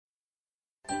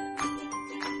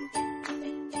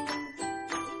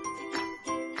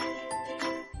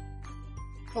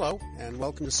Hello, and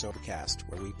welcome to Sobercast,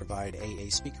 where we provide AA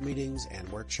speaker meetings and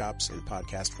workshops in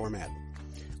podcast format.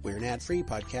 We're an ad-free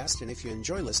podcast, and if you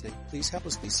enjoy listening, please help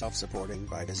us be self-supporting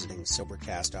by visiting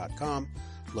Sobercast.com,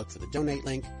 look for the donate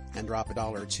link, and drop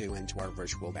 $1 or $2 into our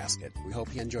virtual basket. We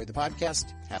hope you enjoy the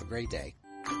podcast. Have a great day.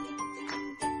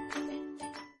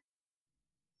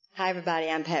 Hi, everybody.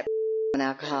 I'm Pat, an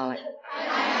alcoholic.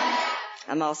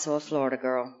 I'm also a Florida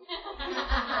girl.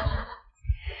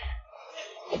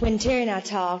 When Terry and I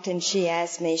talked and she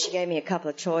gave me a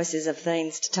couple of choices of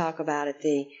things to talk about at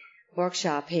the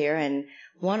workshop here, and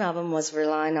one of them was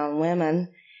relying on women,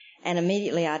 and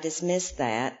immediately I dismissed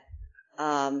that.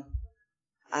 I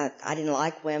didn't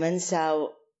like women,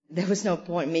 so there was no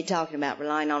point in me talking about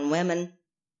relying on women.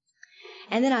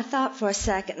 And then I thought for a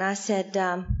second, and I said,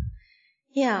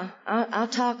 I'll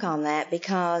talk on that,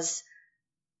 because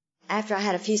after I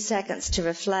had a few seconds to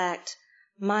reflect,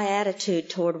 my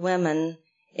attitude toward women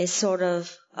is sort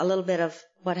of a little bit of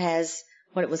what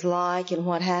it was like and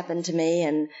what happened to me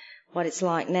and what it's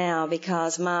like now,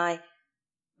 because my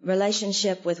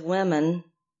relationship with women,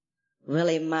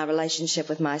 really my relationship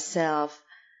with myself,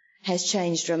 has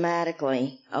changed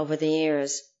dramatically over the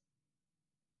years.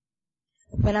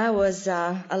 When I was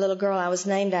a little girl, I was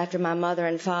named after my mother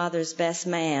and father's best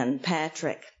man,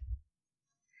 Patrick.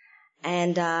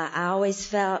 And I always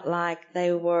felt like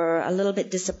they were a little bit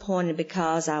disappointed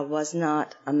because I was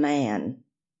not a man.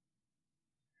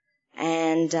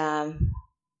 And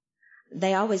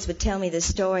they always would tell me this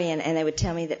story, and they would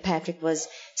tell me that Patrick was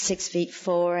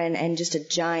 6'4" and just a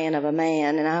giant of a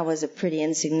man, and I was a pretty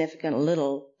insignificant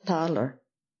little toddler.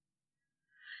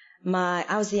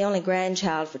 I was the only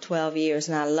grandchild for 12 years,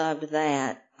 and I loved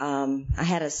that. I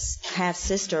had a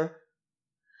half-sister,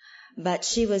 but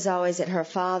she was always at her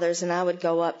father's, and I would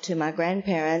go up to my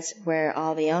grandparents where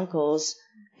all the uncles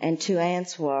and 2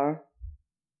 aunts were.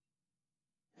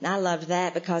 And I loved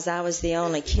that because I was the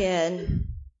only kid.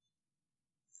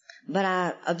 But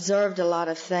I observed a lot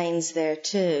of things there,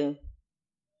 too.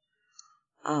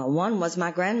 One was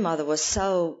my grandmother was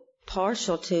so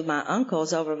partial to my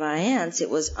uncles over my aunts, it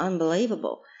was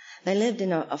unbelievable. They lived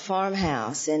in a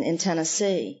farmhouse in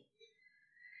Tennessee.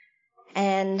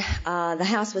 And the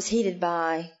house was heated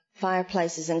by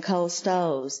fireplaces and coal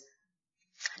stoves.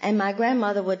 And my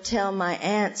grandmother would tell my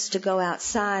aunts to go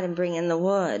outside and bring in the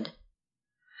wood.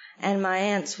 And my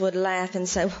aunts would laugh and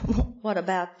say, what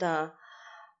about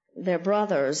their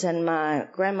brothers? And my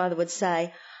grandmother would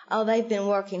say, oh, they've been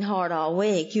working hard all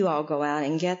week. You all go out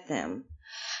and get them.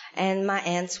 And my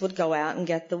aunts would go out and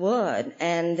get the wood.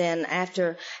 And then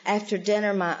after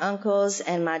dinner, my uncles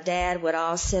and my dad would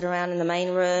all sit around in the main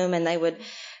room, and they would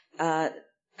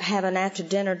have an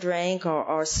after-dinner drink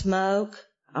or smoke.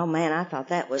 Oh, man, I thought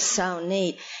that was so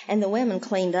neat. And the women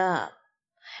cleaned up.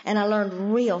 And I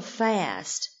learned real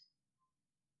fast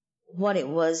what it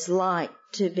was like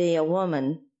to be a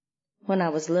woman when I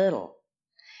was little.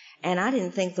 And I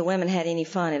didn't think the women had any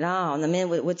fun at all. And the men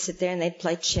would sit there and they'd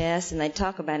play chess and they'd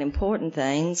talk about important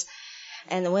things.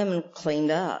 And the women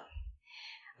cleaned up.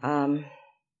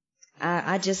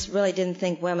 I just really didn't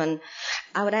think women.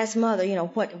 I would ask Mother,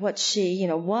 what she,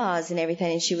 was and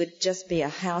everything, and she would just be a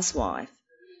housewife.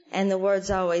 And the words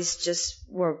always just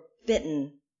were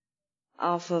bitten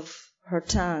off of her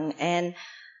tongue. And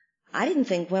I didn't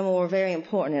think women were very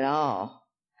important at all.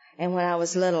 And when I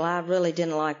was little, I really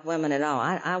didn't like women at all.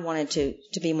 I wanted to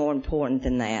be more important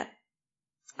than that.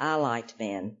 I liked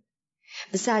men.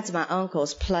 Besides, my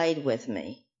uncles played with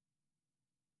me.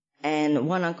 And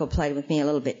one uncle played with me a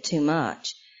little bit too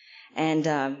much. And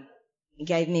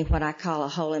gave me what I call a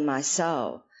hole in my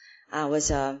soul. I was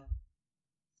not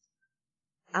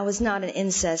an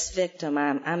incest victim.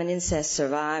 I'm an incest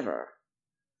survivor.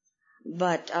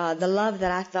 But the love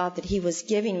that I thought that he was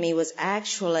giving me was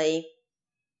actually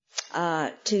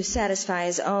to satisfy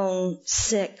his own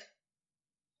sick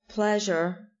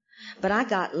pleasure. But I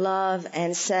got love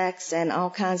and sex and all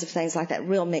kinds of things like that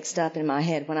real mixed up in my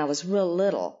head when I was real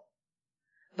little.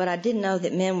 But I didn't know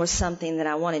that men were something that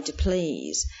I wanted to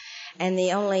please. And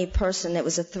the only person that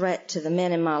was a threat to the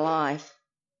men in my life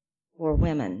were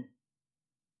women.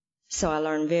 So I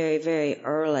learned very, very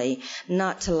early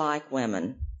not to like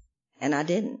women. And I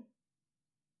didn't.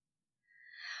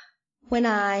 When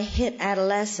I hit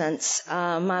adolescence,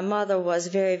 my mother was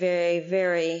very, very,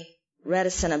 very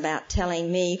reticent about telling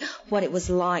me what it was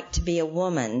like to be a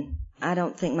woman. I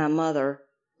don't think my mother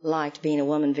liked being a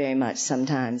woman very much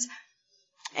sometimes.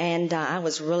 And I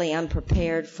was really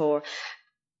unprepared for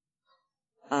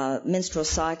menstrual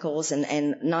cycles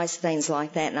and nice things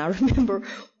like that. And I remember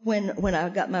when I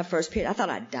got my first period, I thought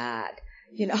I died.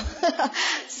 You know,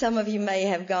 some of you may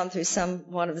have gone through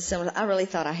one of the similar. I really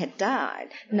thought I had died.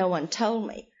 No one told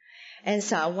me. And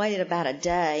so I waited about a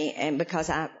day, and because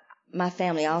my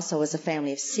family also was a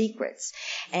family of secrets,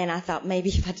 and I thought maybe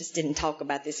if I just didn't talk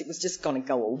about this, it was just going to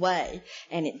go away,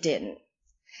 and it didn't.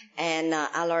 And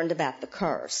I learned about the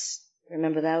curse.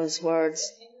 Remember those words?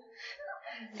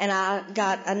 And I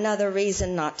got another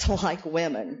reason not to like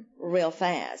women real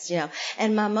fast, you know.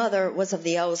 And my mother was of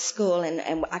the old school,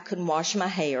 and I couldn't wash my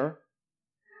hair.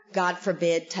 God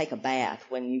forbid take a bath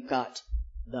when you've got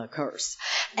the curse.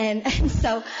 And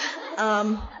so,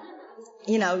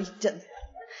 you know,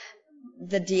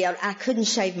 the deal, I couldn't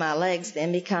shave my legs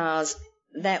then because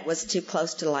that was too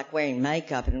close to like wearing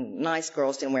makeup, and nice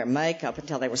girls didn't wear makeup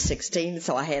until they were 16,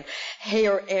 so I had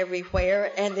hair everywhere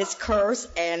and this curse,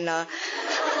 and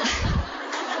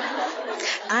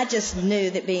I just knew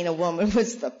that being a woman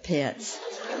was the pits.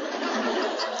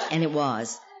 And it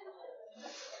was.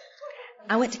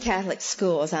 I went to Catholic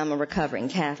schools. I'm a recovering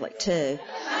Catholic too.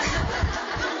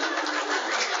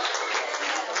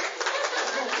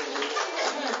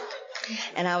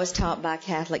 And I was taught by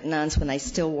Catholic nuns when they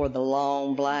still wore the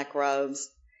long black robes.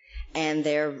 And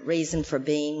their reason for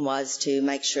being was to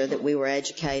make sure that we were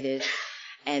educated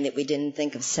and that we didn't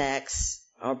think of sex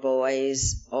or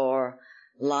boys or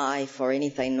life or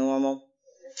anything normal.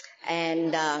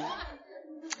 And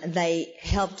they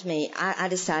helped me. I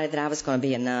decided that I was going to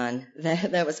be a nun.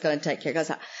 That was going to take care,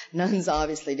 because nuns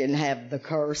obviously didn't have the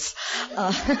curse.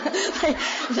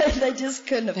 They just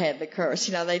couldn't have had the curse.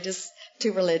 You know, they just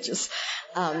too religious.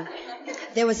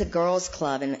 There was a girls'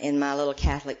 club in my little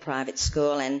Catholic private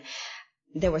school, and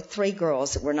there were 3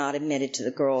 girls that were not admitted to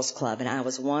the girls' club, and I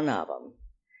was one of them.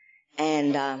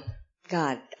 And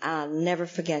God, I'll never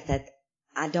forget that.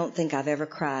 I don't think I've ever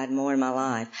cried more in my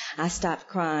life. I stopped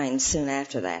crying soon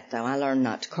after that, though. I learned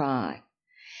not to cry.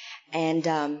 And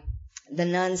the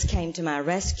nuns came to my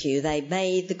rescue. They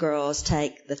made the girls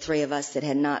take the 3 of us that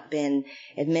had not been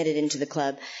admitted into the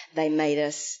club. They made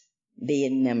us be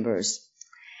members.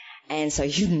 And so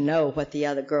you know what the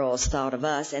other girls thought of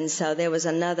us. And so there was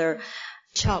another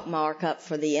chalk mark up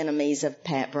for the enemies of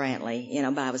Pat Brantley. You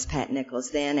know, I was Pat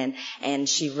Nichols then, and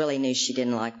she really knew she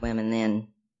didn't like women then.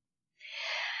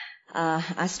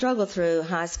 I struggled through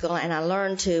high school, and I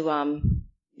learned to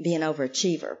be an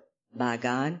overachiever, by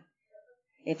God.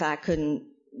 If I couldn't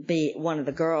be one of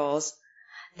the girls,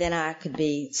 then I could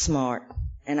be smart,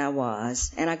 and I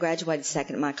was. And I graduated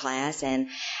second in my class and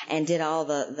did all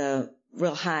the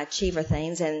real high achiever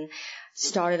things, and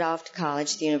started off to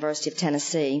college at the University of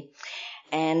Tennessee,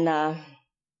 and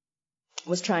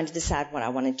was trying to decide what I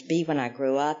wanted to be when I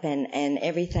grew up, and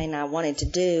everything I wanted to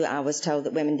do, I was told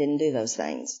that women didn't do those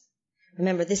things.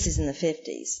 Remember, this is in the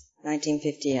 50s,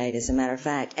 1958, as a matter of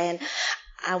fact. And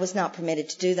I was not permitted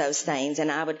to do those things. And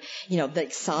I would, you know, the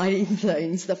exciting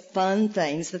things, the fun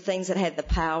things, the things that had the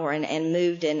power and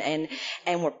moved and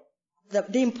were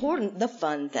the important, the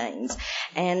fun things.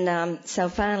 And so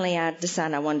finally I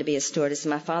decided I wanted to be a stewardess.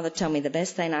 And my father told me the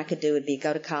best thing I could do would be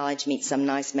go to college, meet some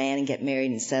nice man, and get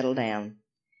married and settle down.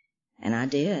 And I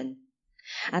did.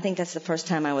 I think that's the first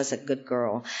time I was a good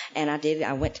girl. And I did.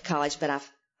 I went to college, but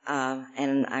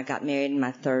and I got married in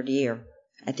my 3rd year,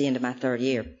 at the end of my 3rd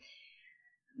year.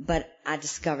 But I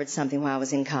discovered something while I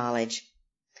was in college.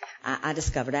 I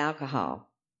discovered alcohol.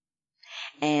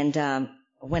 And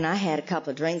when I had a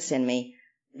couple of drinks in me,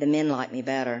 the men liked me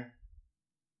better.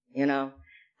 You know,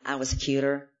 I was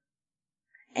cuter.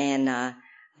 And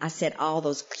I said all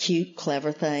those cute,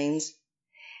 clever things.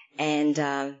 And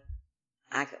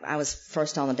I was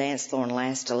first on the dance floor and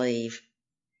last to leave.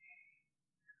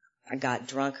 I got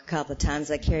drunk a couple of times.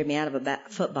 They carried me out of a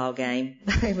football game.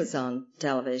 It was on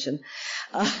television.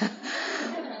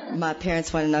 My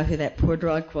parents wanted to know who that poor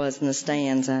drunk was in the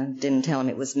stands. I didn't tell them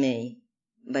it was me,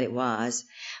 but it was.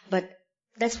 But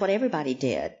that's what everybody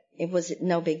did. It was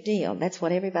no big deal. That's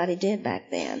what everybody did back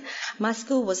then. My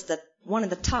school was one of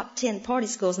the top 10 party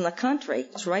schools in the country.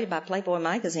 It's rated by Playboy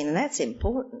magazine, and that's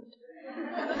important.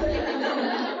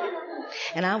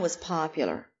 And I was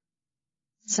popular,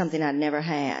 something I'd never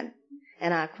had.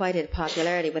 And I equated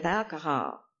popularity with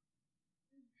alcohol.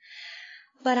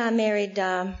 But I married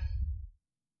a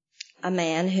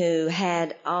man who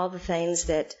had all the things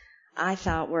that I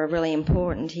thought were really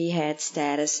important. He had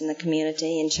status in the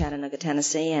community in Chattanooga,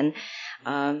 Tennessee, and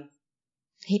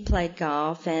he played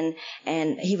golf, and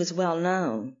he was well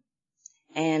known.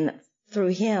 And through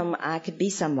him, I could be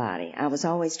somebody. I was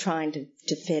always trying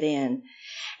to fit in.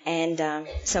 And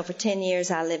so for 10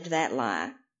 years, I lived that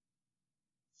lie.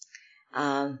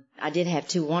 I did have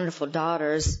 2 wonderful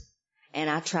daughters, and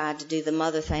I tried to do the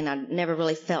mother thing. I never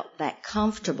really felt that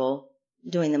comfortable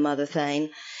doing the mother thing,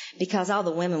 because all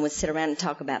the women would sit around and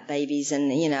talk about babies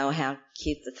and, how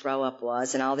cute the throw-up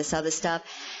was and all this other stuff.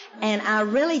 And I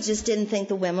really just didn't think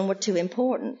the women were too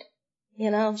important.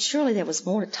 Surely there was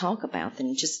more to talk about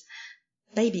than just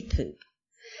baby poop.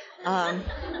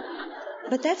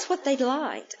 But that's what they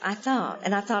liked, I thought.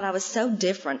 And I thought I was so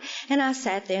different. And I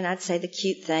sat there and I'd say the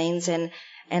cute things, and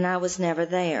I was never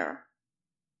there.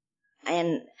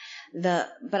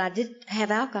 But I did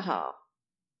have alcohol.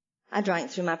 I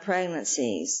drank through my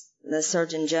pregnancies. The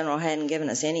Surgeon General hadn't given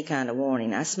us any kind of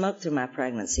warning. I smoked through my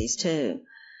pregnancies, too.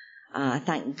 I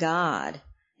thank God,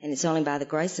 and it's only by the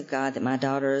grace of God that my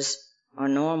daughters are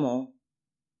normal,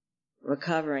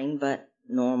 recovering, but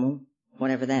normal,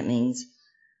 whatever that means.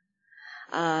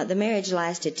 The marriage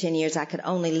lasted 10 years. I could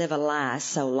only live a lie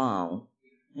so long,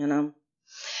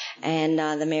 And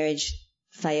the marriage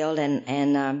failed,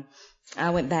 and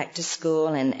I went back to school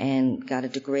and got a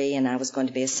degree, and I was going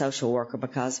to be a social worker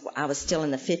because I was still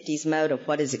in the 50s mode of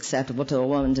what is acceptable to a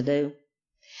woman to do.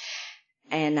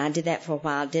 And I did that for a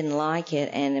while, didn't like it,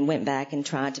 and then went back and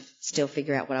tried to still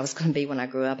figure out what I was going to be when I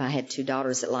grew up. I had 2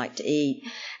 daughters that liked to eat,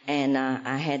 and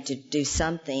I had to do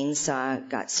something, so I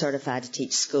got certified to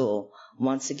teach school.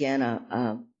 Once again,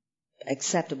 a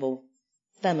acceptable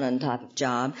feminine type of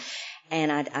job. And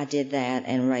I did that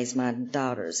and raised my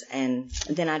daughters. And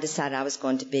then I decided I was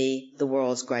going to be the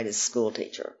world's greatest school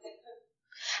teacher.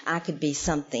 I could be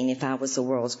something if I was the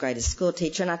world's greatest school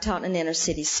teacher. And I taught in an inner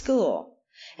city school.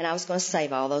 And I was going to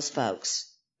save all those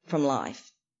folks from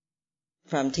life,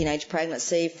 from teenage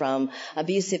pregnancy, from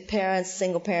abusive parents,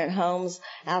 single-parent homes,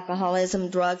 alcoholism,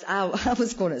 drugs. I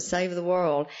was going to save the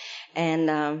world.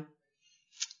 And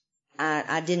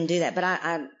I didn't do that. But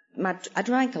I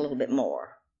drank a little bit more.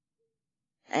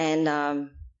 And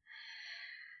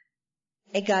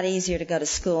it got easier to go to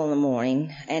school in the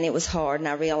morning, and it was hard, and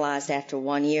I realized after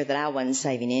 1 year that I wasn't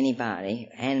saving anybody,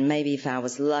 and maybe if I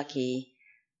was lucky,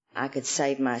 I could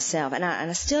save myself. And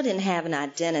I still didn't have an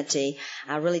identity.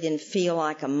 I really didn't feel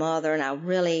like a mother, and I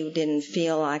really didn't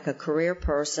feel like a career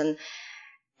person,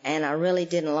 and I really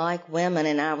didn't like women,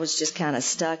 and I was just kind of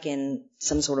stuck in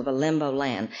some sort of a limbo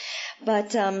land.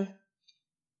 But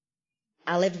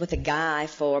I lived with a guy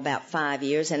for about 5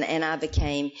 years, and I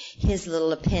became his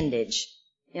little appendage,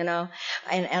 and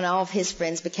all of his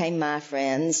friends became my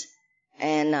friends,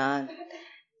 and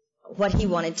what he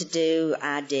wanted to do,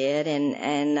 I did,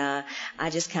 and I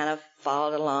just kind of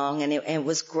followed along, and it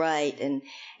was great, and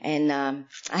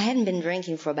I hadn't been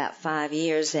drinking for about 5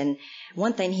 years, and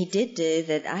one thing he did do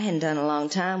that I hadn't done in a long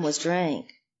time was drink,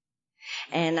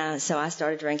 and so I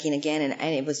started drinking again,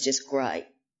 and it was just great.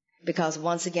 Because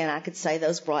once again, I could say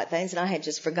those bright things, and I had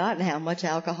just forgotten how much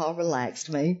alcohol relaxed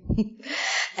me.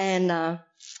 And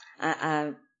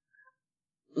I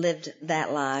lived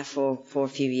that life for a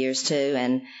few years too,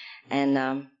 and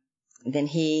then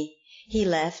he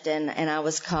left, and I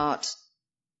was caught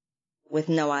with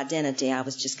no identity. I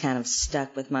was just kind of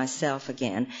stuck with myself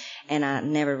again, and I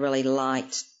never really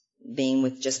liked being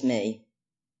with just me.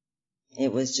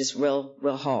 It was just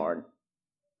real hard.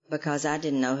 Because I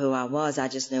didn't know who I was. I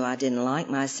just knew I didn't like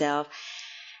myself.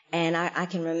 And I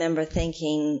can remember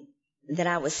thinking that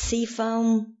I was sea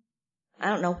foam. I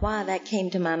don't know why that came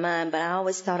to my mind, but I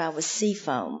always thought I was sea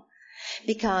foam.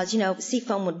 Because, sea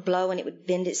foam would blow and it would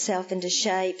bend itself into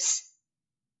shapes.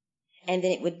 And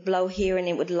then it would blow here and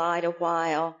it would light a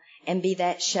while and be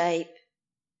that shape.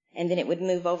 And then it would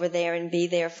move over there and be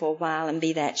there for a while and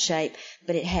be that shape.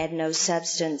 But it had no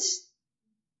substance.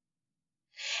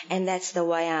 And that's the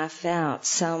way I felt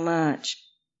so much.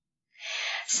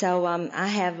 So I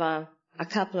have a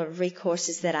couple of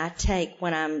recourses that I take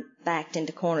when I'm backed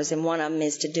into corners, and one of them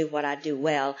is to do what I do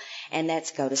well, and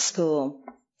that's go to school.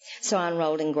 So I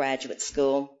enrolled in graduate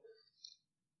school,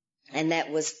 and that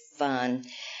was fun.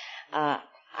 I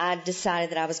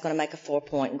decided that I was going to make a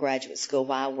 4-point in graduate school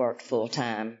while I worked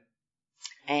full-time.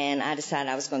 And I decided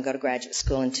I was going to go to graduate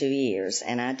school in 2 years,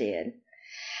 and I did.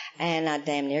 And I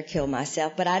damn near killed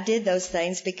myself. But I did those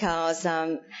things because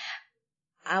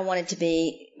I wanted to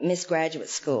be Miss Graduate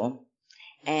School.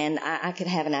 And I could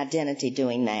have an identity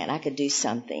doing that. I could do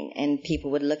something, and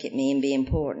people would look at me and be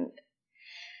important.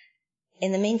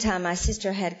 In the meantime, my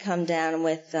sister had come down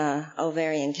with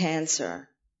ovarian cancer.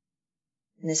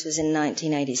 And this was in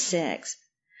 1986.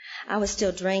 I was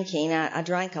still drinking. I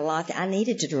drank a lot. I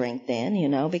needed to drink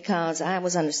then, because I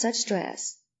was under such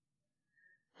stress.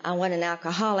 I wasn't an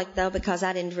alcoholic, though, because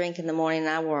I didn't drink in the morning and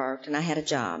I worked and I had a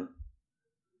job.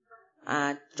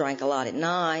 I drank a lot at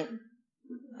night,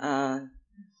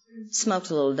 smoked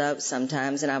a little dope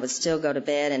sometimes, and I would still go to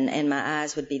bed and my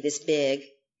eyes would be this big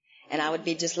And I would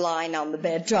be just lying on the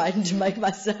bed trying to make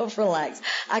myself relax.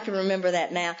 I can remember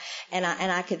that now. And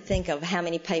I could think of how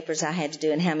many papers I had to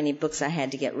do and how many books I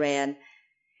had to get read.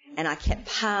 And I kept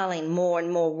piling more and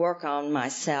more work on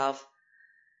myself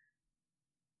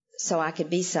so I could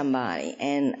be somebody.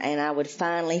 And I would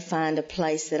finally find a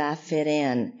place that I fit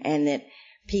in and that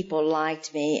people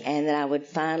liked me and that I would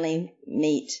finally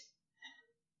meet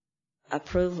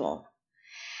approval.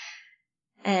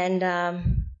 And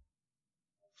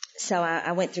so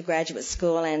I went through graduate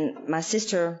school, and my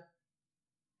sister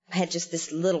had just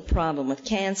this little problem with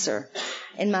cancer.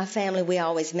 In my family, we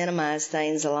always minimize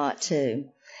things a lot, too.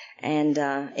 And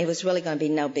it was really going to be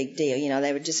no big deal. You know,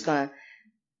 they were just going to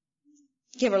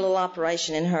give her a little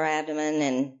operation in her abdomen,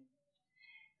 and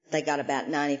they got about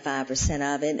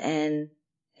 95% of it, and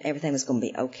everything was going to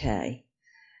be okay.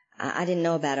 I didn't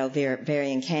know about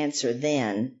ovarian cancer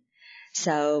then.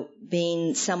 So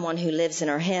being someone who lives in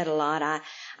her head a lot,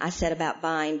 I set about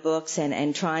buying books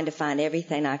and trying to find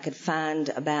everything I could find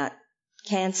about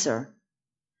cancer.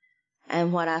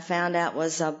 And what I found out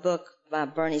was a book by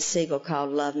Bernie Siegel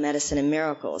called Love, Medicine, and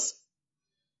Miracles.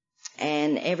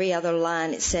 And every other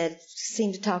line it said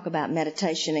seemed to talk about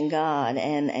meditation and God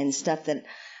and stuff that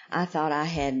I thought I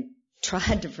had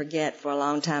tried to forget for a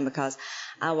long time, because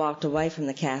I walked away from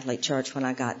the Catholic Church when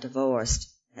I got divorced.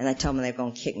 And they told me they were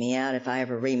going to kick me out if I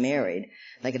ever remarried.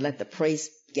 They could let the priest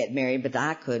get married, but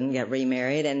I couldn't get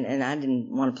remarried, and I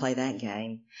didn't want to play that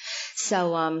game.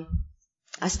 So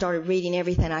I started reading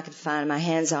everything I could find my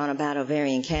hands on about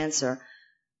ovarian cancer,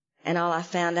 and all I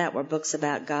found out were books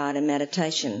about God and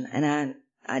meditation. And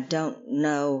I don't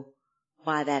know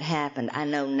why that happened. I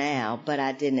know now, but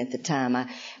I didn't at the time.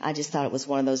 I just thought it was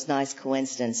one of those nice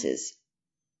coincidences.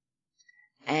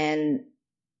 And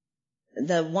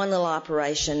the one little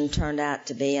operation turned out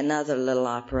to be another little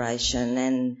operation,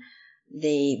 and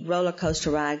the roller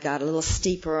coaster ride got a little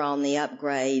steeper on the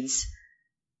upgrades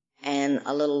and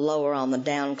a little lower on the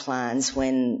downclines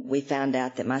when we found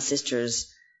out that my sister's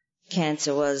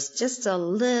cancer was just a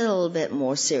little bit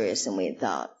more serious than we had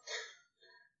thought.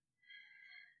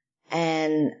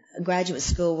 And graduate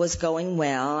school was going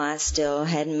well. I still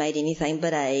hadn't made anything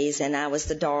but A's, and I was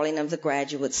the darling of the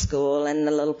graduate school, and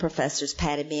the little professors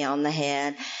patted me on the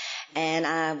head. And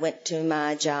I went to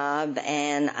my job,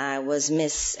 and I was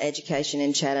Miss Education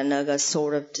in Chattanooga,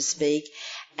 sort of to speak.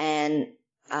 And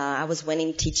I was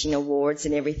winning teaching awards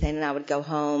and everything, and I would go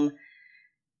home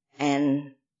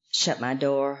and shut my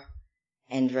door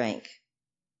and drink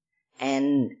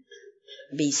and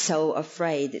be so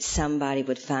afraid that somebody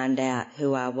would find out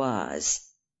who I was.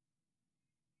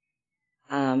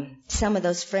 Some of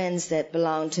those friends that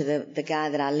belonged to the guy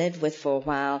that I lived with for a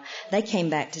while, they came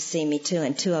back to see me too,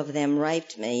 and 2 of them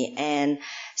raped me. And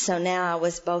so now I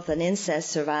was both an incest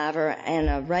survivor and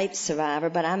a rape survivor,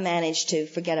 but I managed to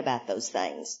forget about those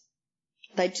things.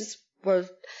 They just were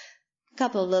a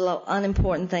couple of little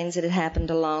unimportant things that had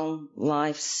happened along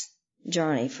life's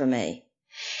journey for me.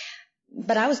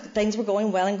 But things were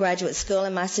going well in graduate school,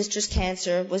 and my sister's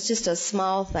cancer was just a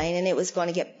small thing, and it was going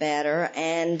to get better.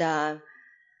 And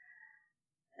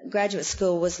graduate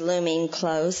school was looming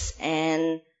close,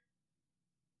 and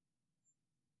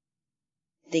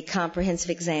the comprehensive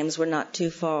exams were not too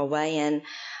far away. And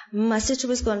my sister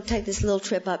was going to take this little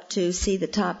trip up to see the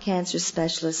top cancer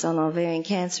specialist on ovarian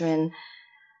cancer in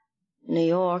New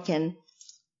York, and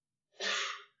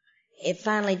it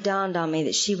finally dawned on me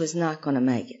that she was not going to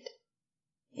make it.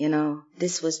 You know,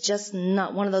 this was just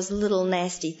not one of those little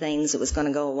nasty things that was going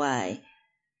to go away.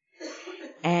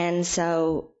 And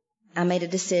so I made a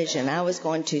decision. I was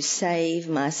going to save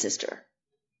my sister.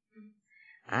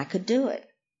 I could do it.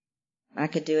 I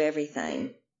could do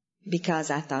everything because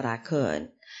I thought I could.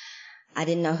 I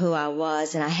didn't know who I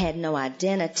was, and I had no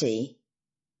identity,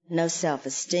 no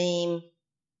self-esteem,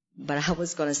 but I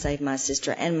was going to save my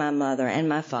sister and my mother and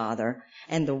my father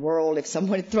and the world, if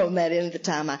someone had thrown that in at the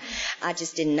time. I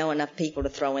just didn't know enough people to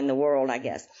throw in the world, I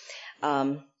guess.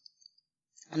 I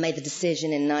made the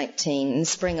decision in the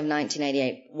spring of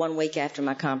 1988, 1 week after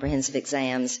my comprehensive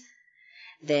exams,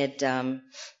 that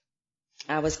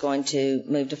I was going to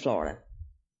move to Florida.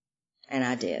 And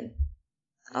I did.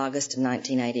 August of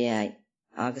 1988.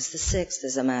 August the 6th,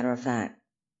 as a matter of fact.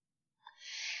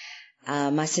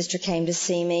 My sister came to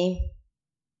see me.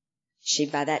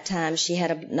 By that time, she had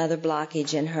another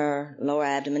blockage in her lower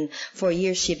abdomen. For a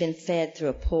year, she had been fed through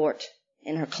a port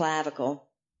in her clavicle.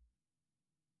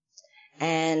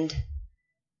 And,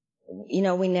 you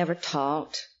know, we never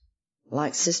talked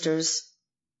like sisters.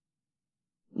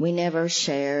 We never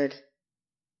shared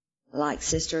like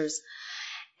sisters.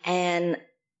 And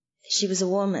she was a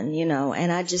woman, you know,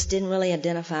 and I just didn't really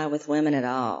identify with women at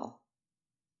all.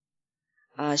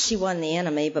 She wasn't the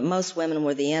enemy, but most women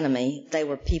were the enemy. They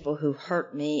were people who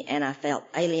hurt me, and I felt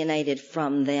alienated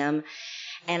from them.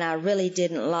 And I really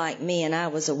didn't like me, and I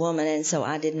was a woman, and so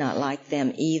I did not like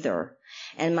them either.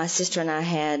 And my sister and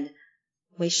I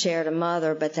we shared a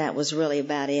mother, but that was really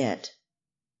about it.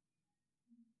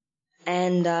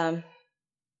 And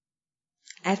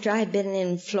after I had been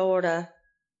in Florida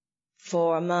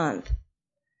for a month,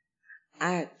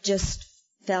 I just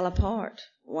fell apart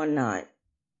one night.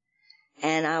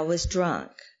 And I was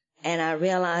drunk. And I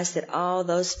realized that all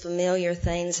those familiar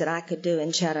things that I could do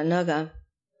in Chattanooga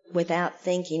without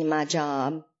thinking my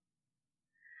job,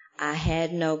 I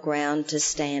had no ground to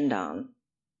stand on.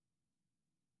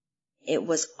 It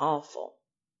was awful.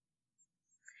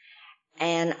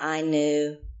 And I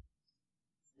knew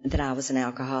that I was an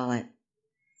alcoholic.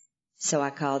 So I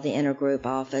called the intergroup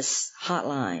office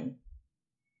hotline.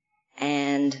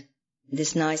 And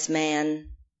this nice man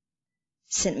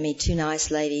sent me 2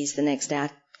 nice ladies the next day. I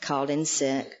called in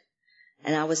sick.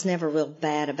 And I was never real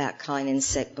bad about calling in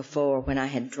sick before when I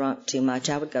had drunk too much.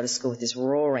 I would go to school with this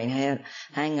roaring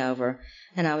hangover,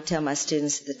 and I would tell my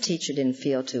students that the teacher didn't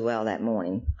feel too well that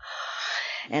morning.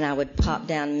 And I would pop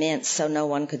down mints so no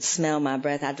one could smell my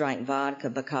breath. I drank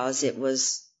vodka because it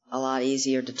was a lot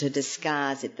easier to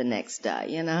disguise it the next day,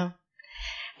 you know.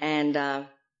 And, I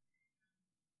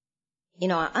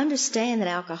understand that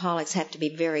alcoholics have to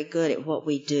be very good at what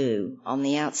we do on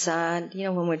the outside,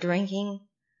 when we're drinking.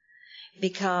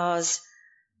 Because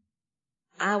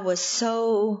I was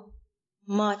so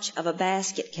much of a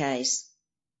basket case,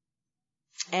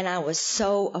 and I was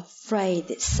so afraid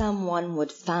that someone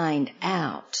would find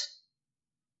out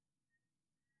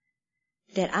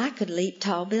that I could leap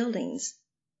tall buildings.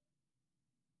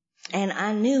 And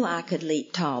I knew I could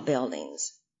leap tall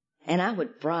buildings, and I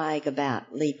would brag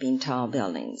about leaping tall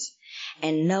buildings.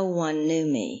 And no one knew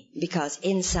me, because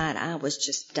inside I was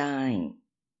just dying.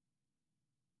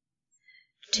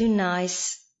 2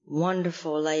 nice,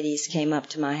 wonderful ladies came up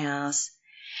to my house,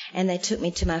 and they took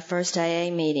me to my first AA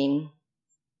meeting.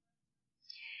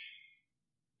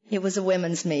 It was a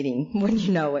women's meeting, wouldn't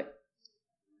you know it?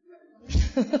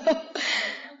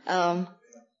 And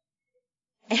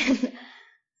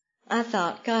I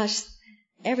thought, gosh,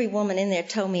 every woman in there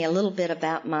told me a little bit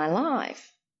about my life.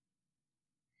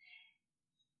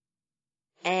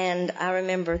 And I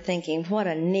remember thinking, what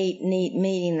a neat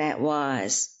meeting that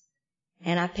was.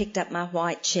 And I picked up my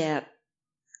white chip.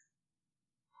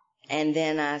 And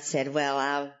then I said,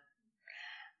 well,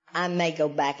 I may go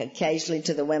back occasionally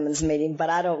to the women's meeting,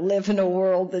 but I don't live in a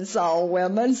world that's all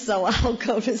women, so I'll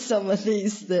go to some of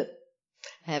these that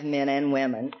have men and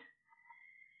women.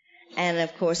 And,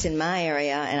 of course, in my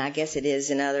area, and I guess it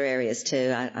is in other areas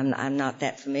too, I'm not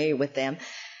that familiar with them,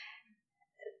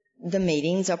 the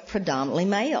meetings are predominantly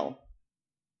male,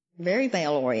 very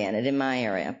male-oriented in my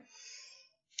area.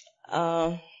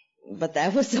 But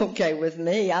that was okay with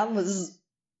me.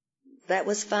 That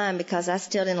was fine because I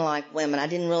still didn't like women. I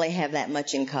didn't really have that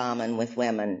much in common with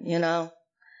women,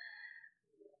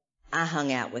 I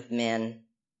hung out with men.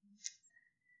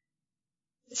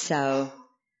 So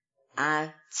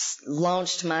I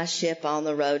launched my ship on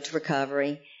the road to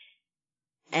recovery.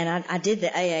 And I did the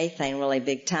AA thing really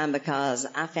big time because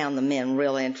I found the men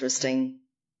real interesting.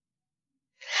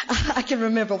 I can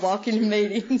remember walking in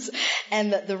meetings,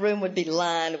 and the room would be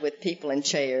lined with people in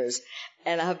chairs.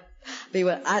 And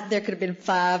there could have been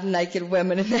 5 naked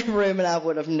women in that room, and I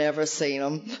would have never seen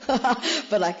them.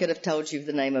 But I could have told you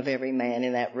the name of every man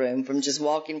in that room from just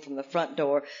walking from the front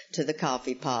door to the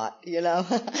coffee pot,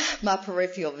 My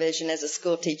peripheral vision as a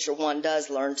school teacher, one does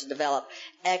learn to develop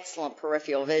excellent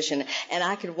peripheral vision. And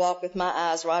I could walk with my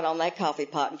eyes right on that coffee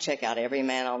pot and check out every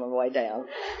man on the way down.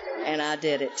 And I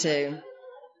did it too.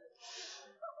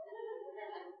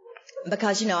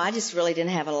 Because, I just really didn't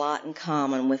have a lot in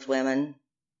common with women.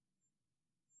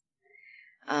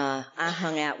 I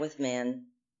hung out with men.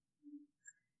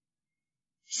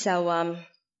 So,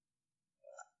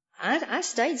 I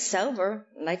stayed sober.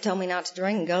 They told me not to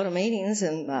drink and go to meetings,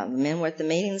 and the men were at the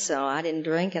meetings, so I didn't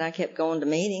drink, and I kept going to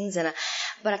meetings.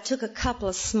 But I took a couple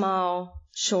of small,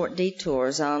 short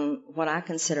detours on what I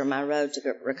consider my road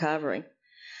to recovery.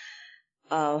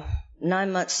 9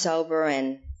 months sober,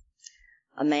 and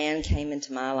a man came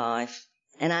into my life,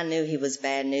 and I knew he was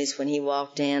bad news when he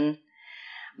walked in,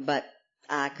 but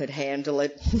I could handle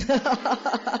it.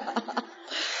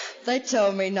 They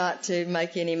told me not to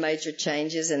make any major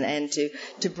changes and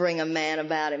to bring a man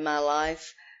about in my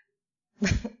life.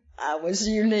 I was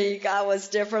unique. I was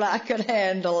different. I could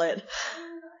handle it.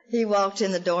 He walked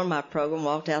in the door, my program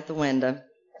walked out the window.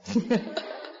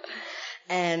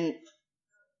 And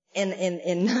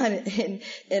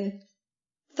in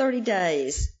 30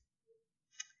 days.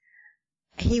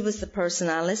 He was the person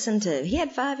I listened to. He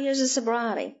had 5 years of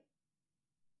sobriety.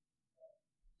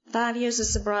 5 years of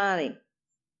sobriety.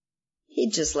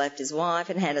 He'd just left his wife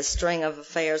and had a string of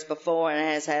affairs before and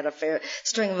has had a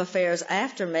string of affairs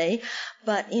after me.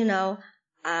 But, you know,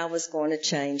 I was going to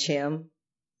change him.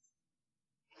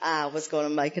 I was going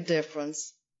to make a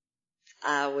difference.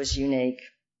 I was unique.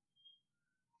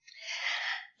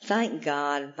 Thank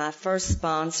God, my first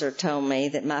sponsor told me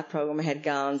that my program had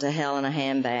gone to hell in a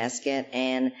handbasket,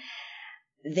 and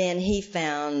then he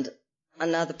found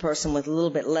another person with a little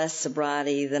bit less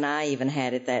sobriety than I even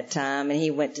had at that time, and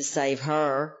he went to save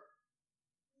her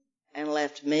and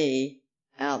left me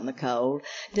out in the cold.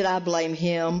 Did I blame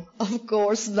him? Of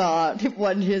course not. It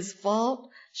wasn't his fault.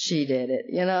 She did it,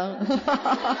 you know.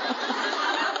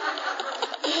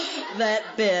 That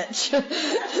bitch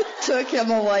took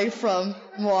him away from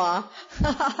moi.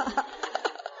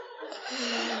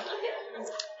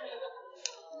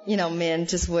 You know, men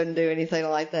just wouldn't do anything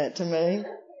like that to me.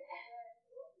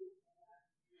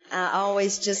 I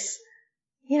always just,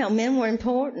 you know, men were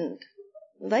important.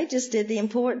 They just did the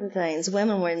important things.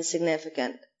 Women were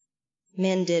insignificant.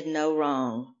 Men did no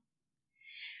wrong.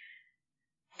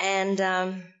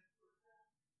 And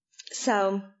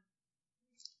so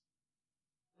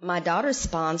my daughter's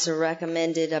sponsor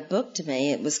recommended a book to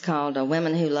me. It was called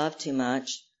Women Who Love Too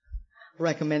Much.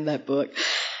 Recommend that book.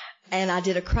 And I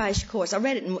did a crash course. I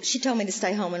read it, and she told me to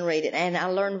stay home and read it. And I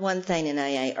learned one thing in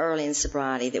AA early in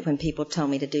sobriety, that when people told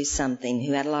me to do something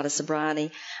who had a lot of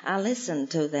sobriety, I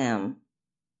listened to them.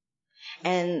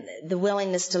 And the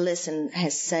willingness to listen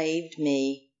has saved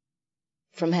me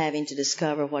from having to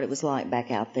discover what it was like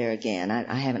back out there again.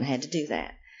 I haven't had to do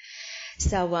that.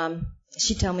 So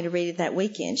she told me to read it that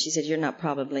weekend. She said, you're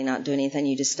probably not doing anything.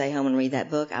 You just stay home and read that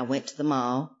book. I went to the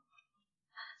mall,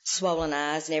 swollen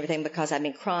eyes and everything, because I'd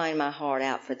been crying my heart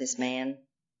out for this man,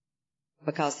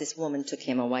 because this woman took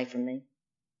him away from me.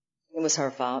 It was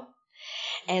her fault.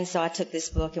 And so I took this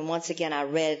book, and once again I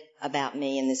read about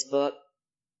me in this book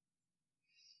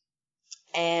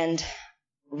and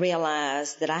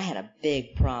realized that I had a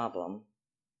big problem.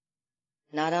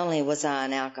 Not only was I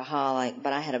an alcoholic,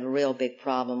 but I had a real big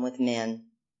problem with men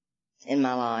in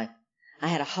my life. I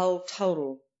had a whole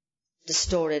total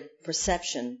distorted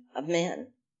perception of men.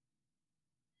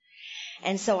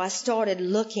 And so I started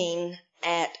looking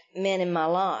at men in my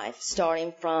life,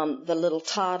 starting from the little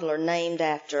toddler named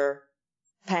after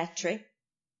Patrick,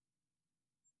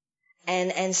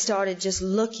 and started just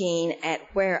looking at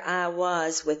where I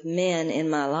was with men in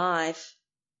my life,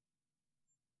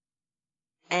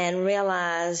 and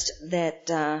realized that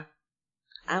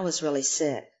I was really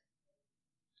sick.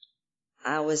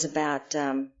 I was about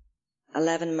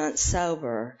 11 months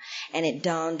sober, and it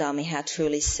dawned on me how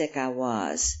truly sick I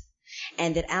was,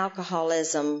 and that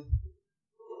alcoholism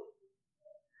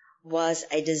was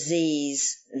a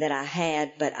disease that I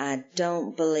had, but I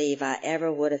don't believe I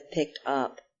ever would have picked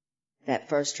up that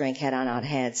first drink had I not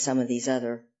had some of these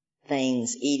other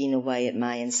things eating away at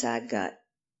my inside gut.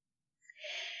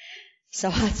 So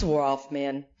I swore off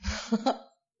men,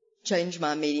 changed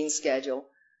my meeting schedule,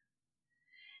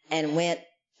 and went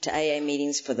to AA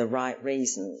meetings for the right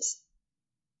reasons.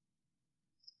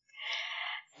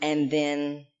 And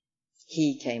then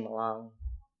he came along.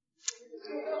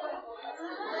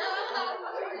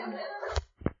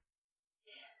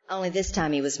 Only this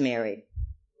time he was married.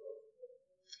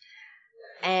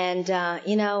 And,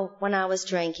 you know, when I was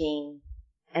drinking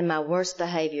and my worst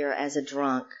behavior as a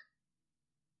drunk,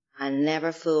 I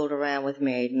never fooled around with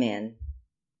married men,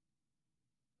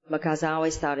 because I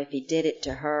always thought if he did it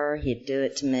to her, he'd do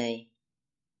it to me.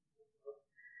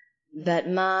 But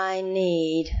my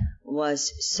need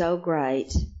was so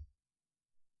great,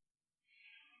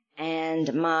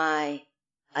 and my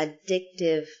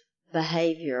addictive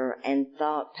behavior and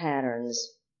thought patterns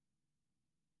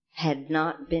had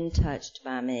not been touched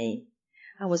by me.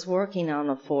 I was working on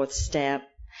a fourth step,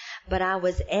 but I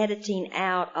was editing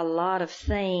out a lot of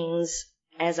things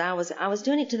as I was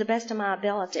doing it to the best of my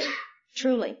ability,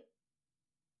 truly.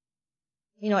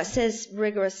 You know, it says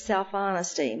rigorous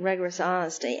honesty,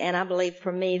 and I believe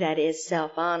for me that is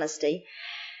self-honesty.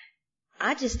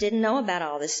 I just didn't know about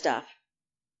all this stuff.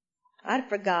 I'd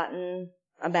forgotten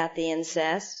about the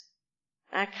incest.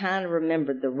 I kind of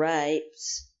remembered the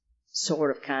rapes,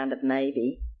 sort of, kind of,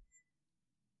 maybe.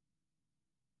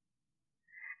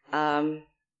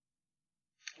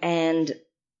 And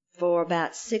for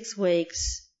about 6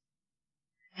 weeks,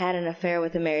 had an affair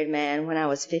with a married man when I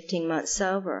was 15 months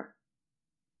sober.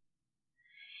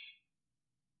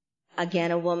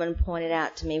 Again, a woman pointed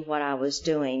out to me what I was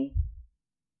doing.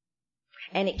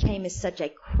 And it came as such a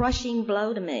crushing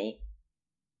blow to me,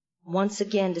 once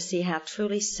again, to see how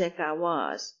truly sick I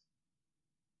was.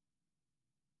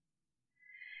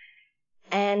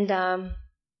 And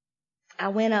I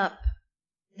went up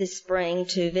this spring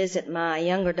to visit my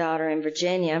younger daughter in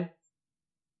Virginia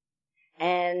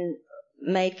and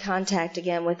made contact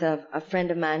again with a friend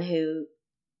of mine who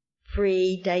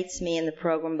predates me in the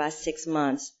program by 6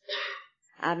 months.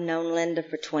 I've known Linda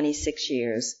for 26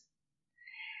 years.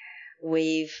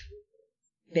 We've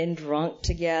been drunk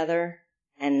together,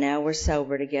 and now we're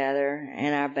sober together,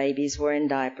 and our babies were in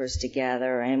diapers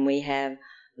together, and we have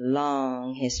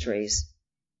long histories.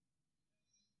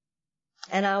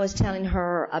 And I was telling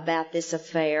her about this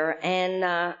affair, and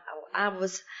I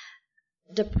was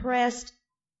depressed.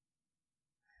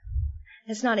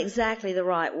 It's not exactly the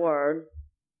right word.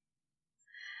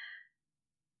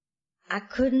 I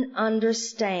couldn't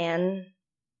understand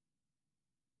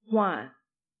why.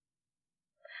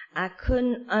 I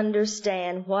couldn't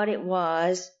understand what it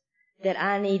was that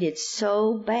I needed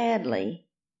so badly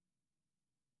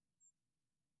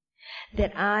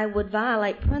that I would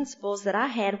violate principles that I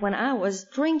had when I was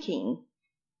drinking,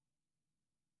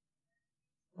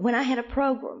 when I had a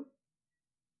program.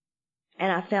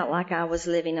 And I felt like I was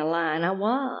living a lie, and I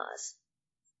was.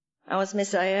 I was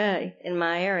Miss AA in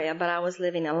my area, but I was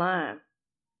living a lie.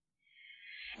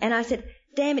 And I said,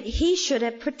 damn it, he should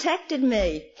have protected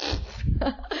me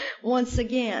once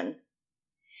again.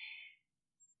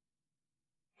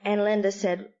 And Linda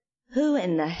said, who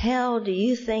in the hell do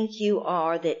you think you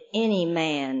are that any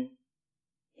man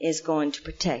is going to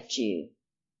protect you?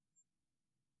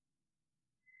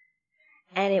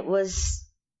 And it was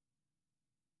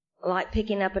like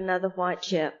picking up another white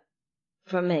chip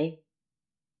for me.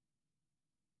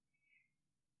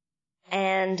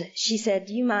 And she said,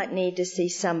 you might need to see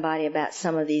somebody about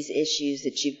some of these issues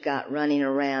that you've got running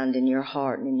around in your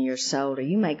heart and in your soul, or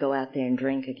you may go out there and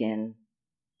drink again.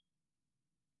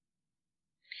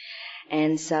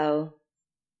 And so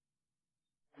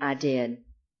I did.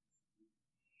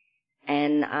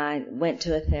 And I went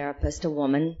to a therapist, a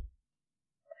woman,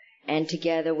 and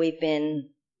together we've been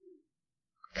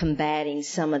combating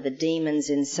some of the demons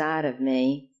inside of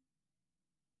me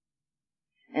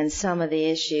and some of the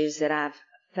issues that I've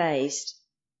faced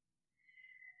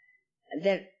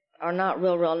that are not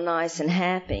real nice and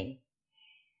happy.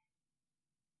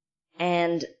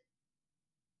 And,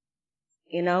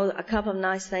 you know, a couple of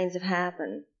nice things have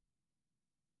happened.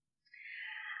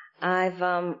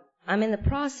 I'm in the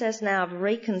process now of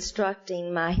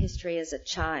reconstructing my history as a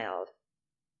child,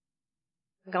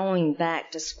 going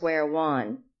back to square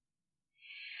one.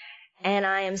 And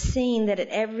I am seeing that at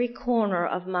every corner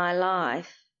of my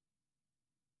life,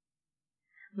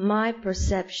 my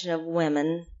perception of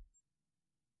women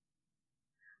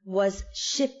was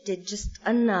shifted just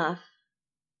enough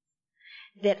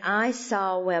that I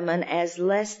saw women as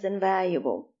less than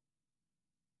valuable.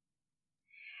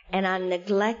 And I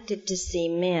neglected to see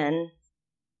men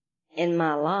in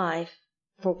my life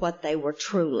for what they were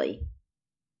truly.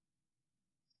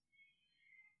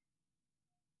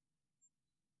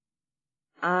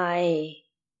 I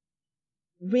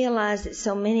realized that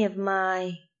so many of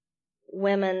my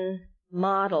women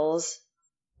models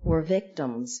were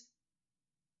victims.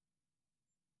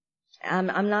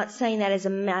 I'm not saying that as a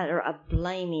matter of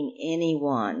blaming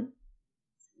anyone.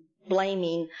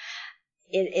 Blaming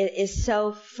it is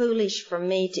so foolish for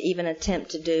me to even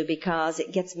attempt to do, because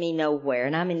it gets me nowhere.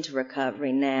 And I'm into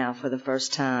recovery now for the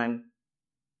first time.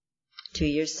 2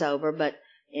 years sober, but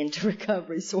into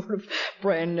recovery, sort of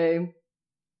brand new.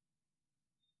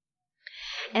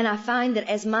 And I find that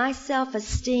as my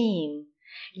self-esteem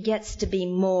gets to be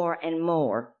more and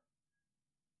more,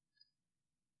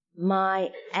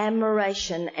 my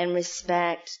admiration and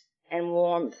respect and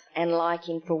warmth and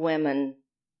liking for women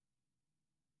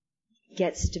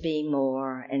gets to be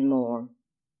more and more.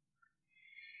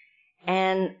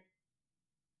 And,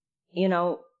 you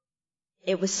know,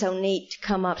 it was so neat to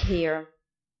come up here.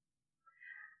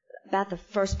 About the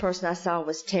first person I saw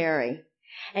was Terry.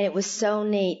 And it was so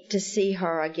neat to see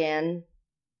her again.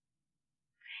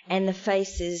 And the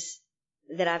faces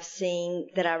that I've seen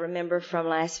that I remember from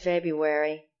last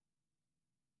February.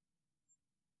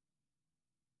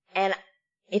 And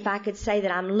if I could say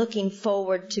that I'm looking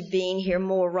forward to being here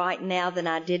more right now than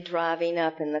I did driving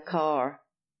up in the car,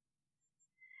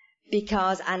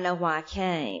 because I know why I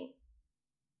came.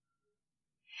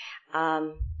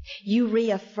 You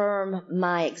reaffirm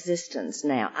my existence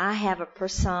now. I have a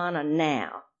persona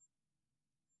now.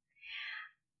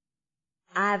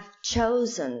 I've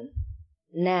chosen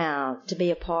now to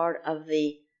be a part of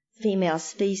the female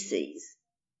species,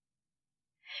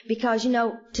 Because,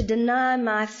 to deny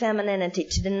my femininity,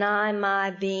 to deny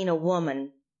my being a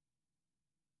woman,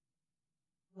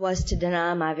 was to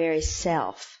deny my very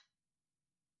self.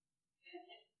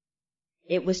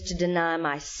 It was to deny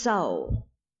my soul.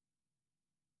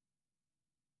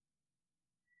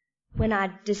 When I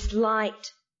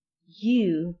disliked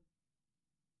you,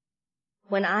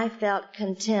 when I felt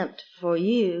contempt for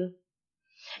you,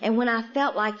 and when I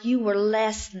felt like you were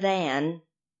less than,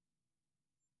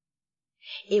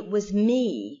 it was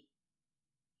me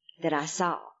that I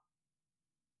saw,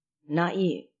 not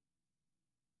you.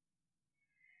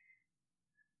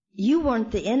 You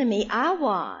weren't the enemy, I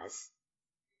was.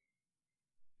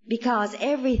 Because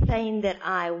everything that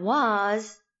I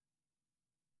was,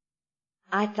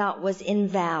 I thought was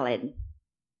invalid.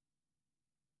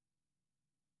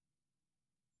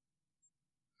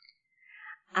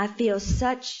 I feel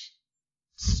such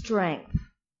strength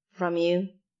from you.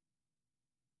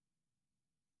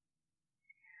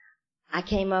 I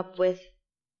came up with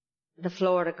the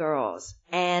Florida girls,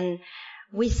 and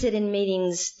we sit in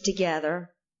meetings together,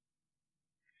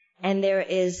 and there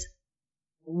is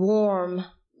warm,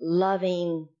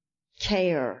 loving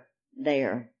care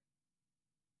there.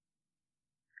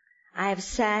 I have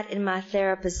sat in my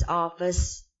therapist's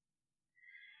office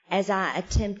as I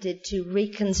attempted to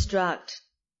reconstruct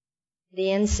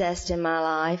the incest in my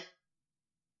life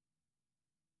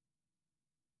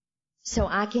so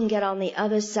I can get on the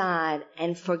other side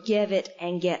and forgive it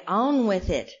and get on with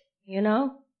it,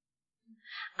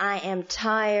 I am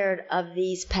tired of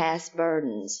these past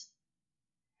burdens,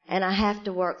 and I have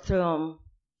to work through them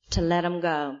to let them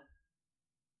go.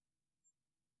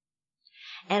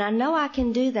 And I know I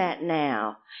can do that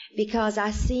now because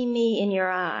I see me in your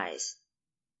eyes.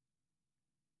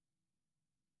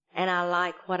 And I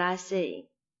like what I see.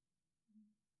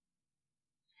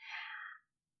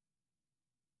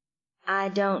 I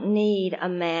don't need a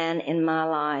man in my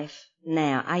life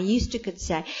now. I used to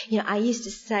say,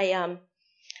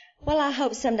 well, I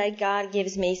hope someday God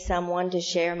gives me someone to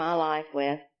share my life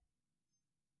with.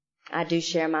 I do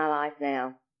share my life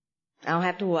now. I don't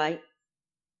have to wait.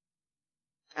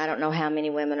 I don't know how many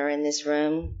women are in this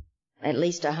room. At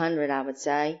least 100, I would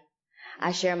say.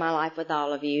 I share my life with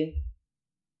all of you.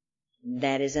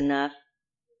 That is enough.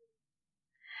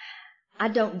 I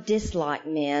don't dislike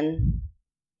men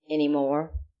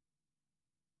anymore.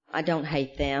 I don't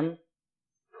hate them.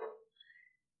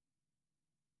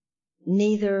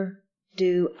 Neither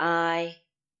do I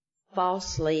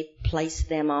falsely place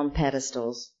them on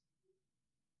pedestals.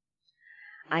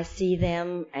 I see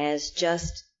them as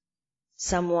just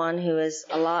someone who is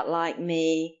a lot like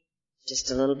me, just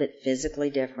a little bit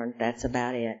physically different. That's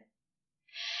about it.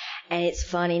 And it's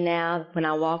funny now when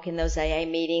I walk in those AA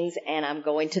meetings and I'm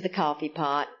going to the coffee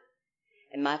pot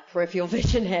and my peripheral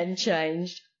vision hadn't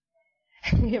changed.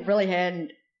 It really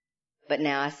hadn't. But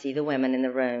now I see the women in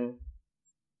the room.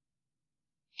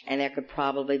 And there could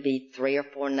probably be 3 or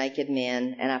 4 naked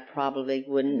men, and I probably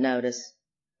wouldn't notice.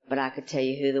 But I could tell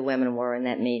you who the women were in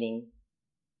that meeting.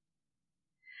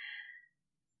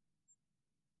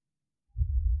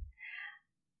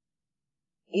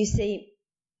 You see,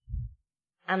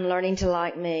 I'm learning to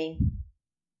like me.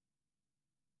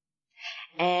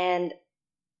 And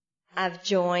I've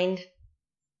joined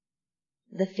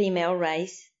the female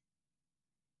race.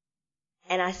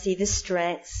 And I see the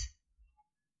strengths.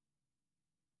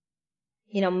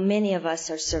 Many of us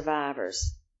are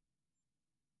survivors.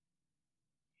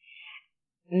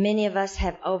 Many of us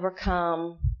have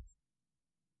overcome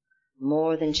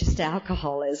more than just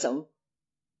alcoholism.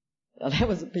 Well, that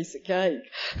was a piece of cake.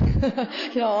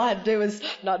 All I had to do was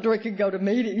not drink and go to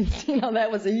meetings.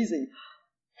 That was easy.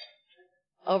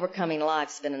 Overcoming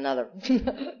life's been another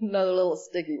little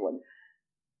sticky one.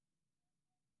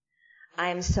 I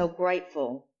am so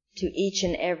grateful to each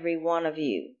and every one of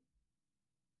you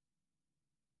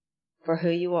for who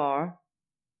you are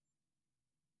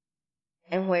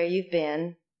and where you've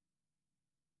been,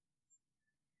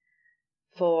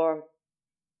 for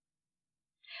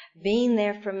being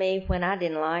there for me when I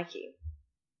didn't like you,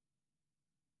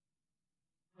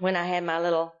 when I had my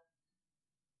little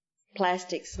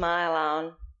plastic smile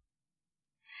on.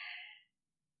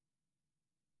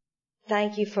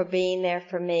 Thank you for being there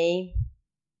for me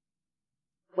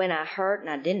when I hurt and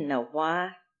I didn't know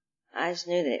why. I just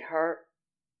knew that it hurt.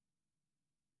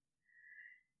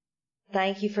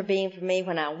 Thank you for being for me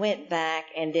when I went back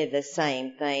and did the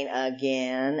same thing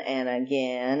again and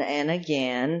again and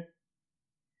again.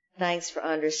 Thanks for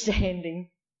understanding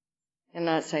and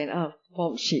not saying, oh,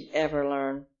 won't she ever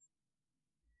learn?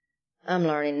 I'm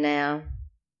learning now.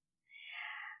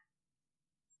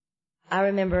 I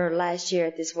remember last year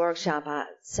at this workshop,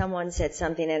 someone said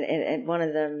something at one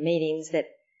of the meetings that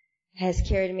has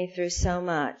carried me through so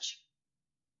much.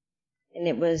 And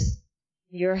it was,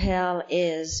 your hell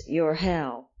is your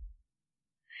hell.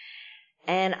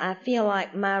 And I feel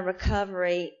like my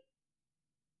recovery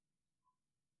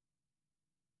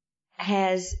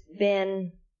has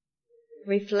been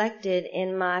reflected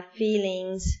in my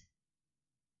feelings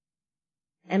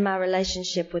and my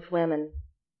relationship with women.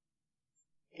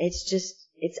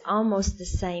 It's almost the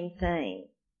same thing.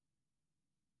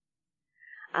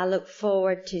 I look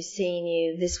forward to seeing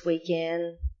you this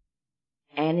weekend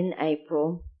and in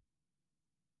April,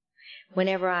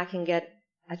 whenever I can get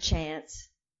a chance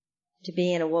to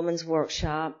be in a woman's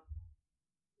workshop.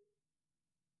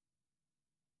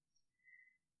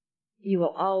 You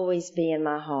will always be in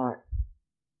my heart.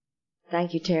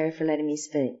 Thank you, Terry, for letting me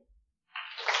speak.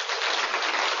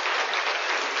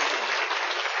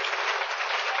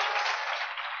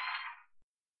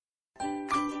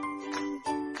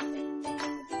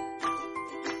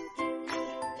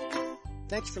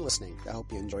 Thanks for listening. I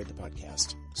hope you enjoyed the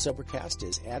podcast. Sobercast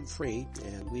is ad-free,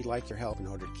 and we'd like your help in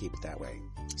order to keep it that way.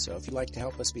 So if you'd like to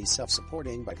help us be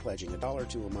self-supporting by pledging $1 or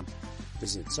 $2 a month,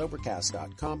 visit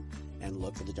Sobercast.com and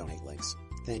look for the donate links.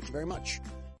 Thank you very much.